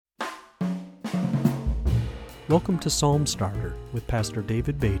Welcome to Psalm Starter with Pastor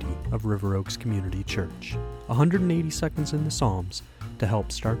David Beatty of River Oaks Community Church. 180 seconds in the Psalms to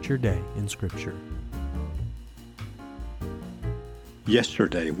help start your day in Scripture.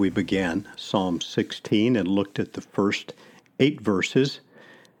 Yesterday we began Psalm 16 and looked at the first 8 verses.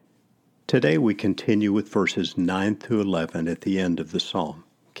 Today we continue with verses 9 through 11 at the end of the psalm.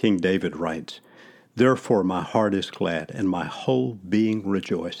 King David writes, "Therefore my heart is glad, and my whole being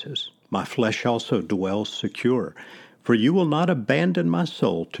rejoices. My flesh also dwells secure, for you will not abandon my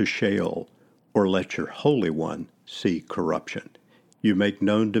soul to Sheol, or let your Holy One see corruption. You make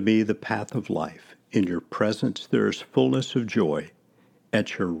known to me the path of life. In your presence there is fullness of joy.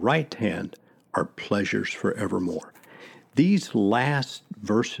 At your right hand are pleasures forevermore." These last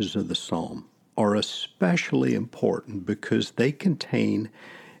verses of the psalm are especially important because they contain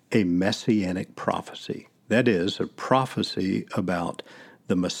a messianic prophecy. That is, a prophecy about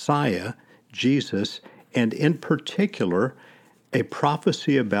the Messiah, Jesus, and in particular, a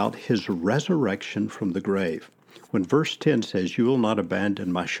prophecy about his resurrection from the grave. When verse 10 says, "You will not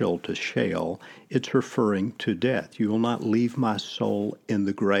abandon my soul to Sheol," it's referring to death. "You will not leave my soul in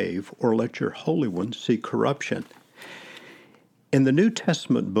the grave or let your Holy One see corruption." In the New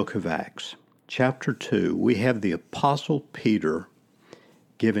Testament book of Acts, chapter 2, we have the Apostle Peter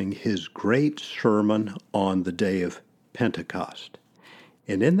giving his great sermon on the day of Pentecost.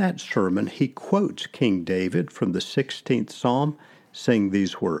 And in that sermon, he quotes King David from the 16th Psalm, saying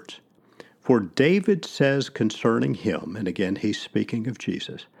these words, "For David says concerning him," and again he's speaking of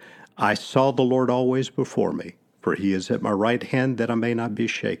Jesus, "I saw the Lord always before me, for he is at my right hand that I may not be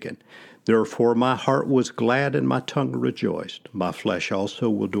shaken. Therefore my heart was glad and my tongue rejoiced. My flesh also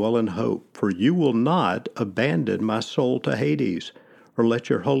will dwell in hope, for you will not abandon my soul to Hades, or let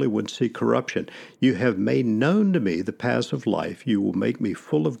your Holy One see corruption. You have made known to me the paths of life. You will make me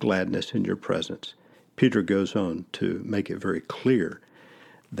full of gladness in your presence." Peter goes on to make it very clear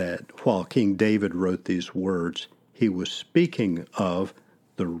that while King David wrote these words, he was speaking of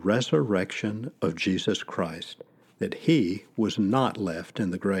the resurrection of Jesus Christ, that he was not left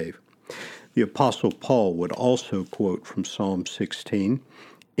in the grave. The Apostle Paul would also quote from Psalm 16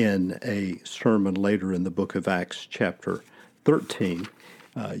 in a sermon later in the book of Acts, chapter 13,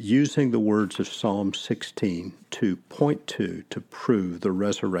 using the words of Psalm 16 to point to prove the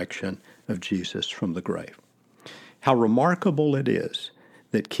resurrection of Jesus from the grave. How remarkable it is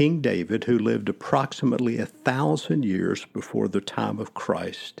that King David, who lived approximately 1,000 years before the time of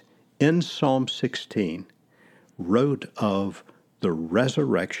Christ, in Psalm 16, wrote of the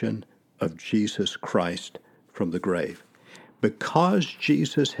resurrection of Jesus Christ from the grave. Because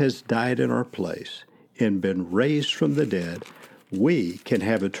Jesus has died in our place and been raised from the dead, we can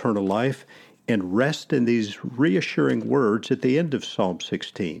have eternal life and rest in these reassuring words at the end of Psalm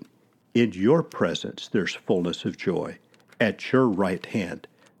 16. "In your presence there's fullness of joy. At your right hand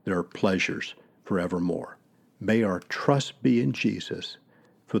there are pleasures forevermore." May our trust be in Jesus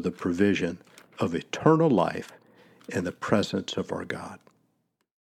for the provision of eternal life and the presence of our God.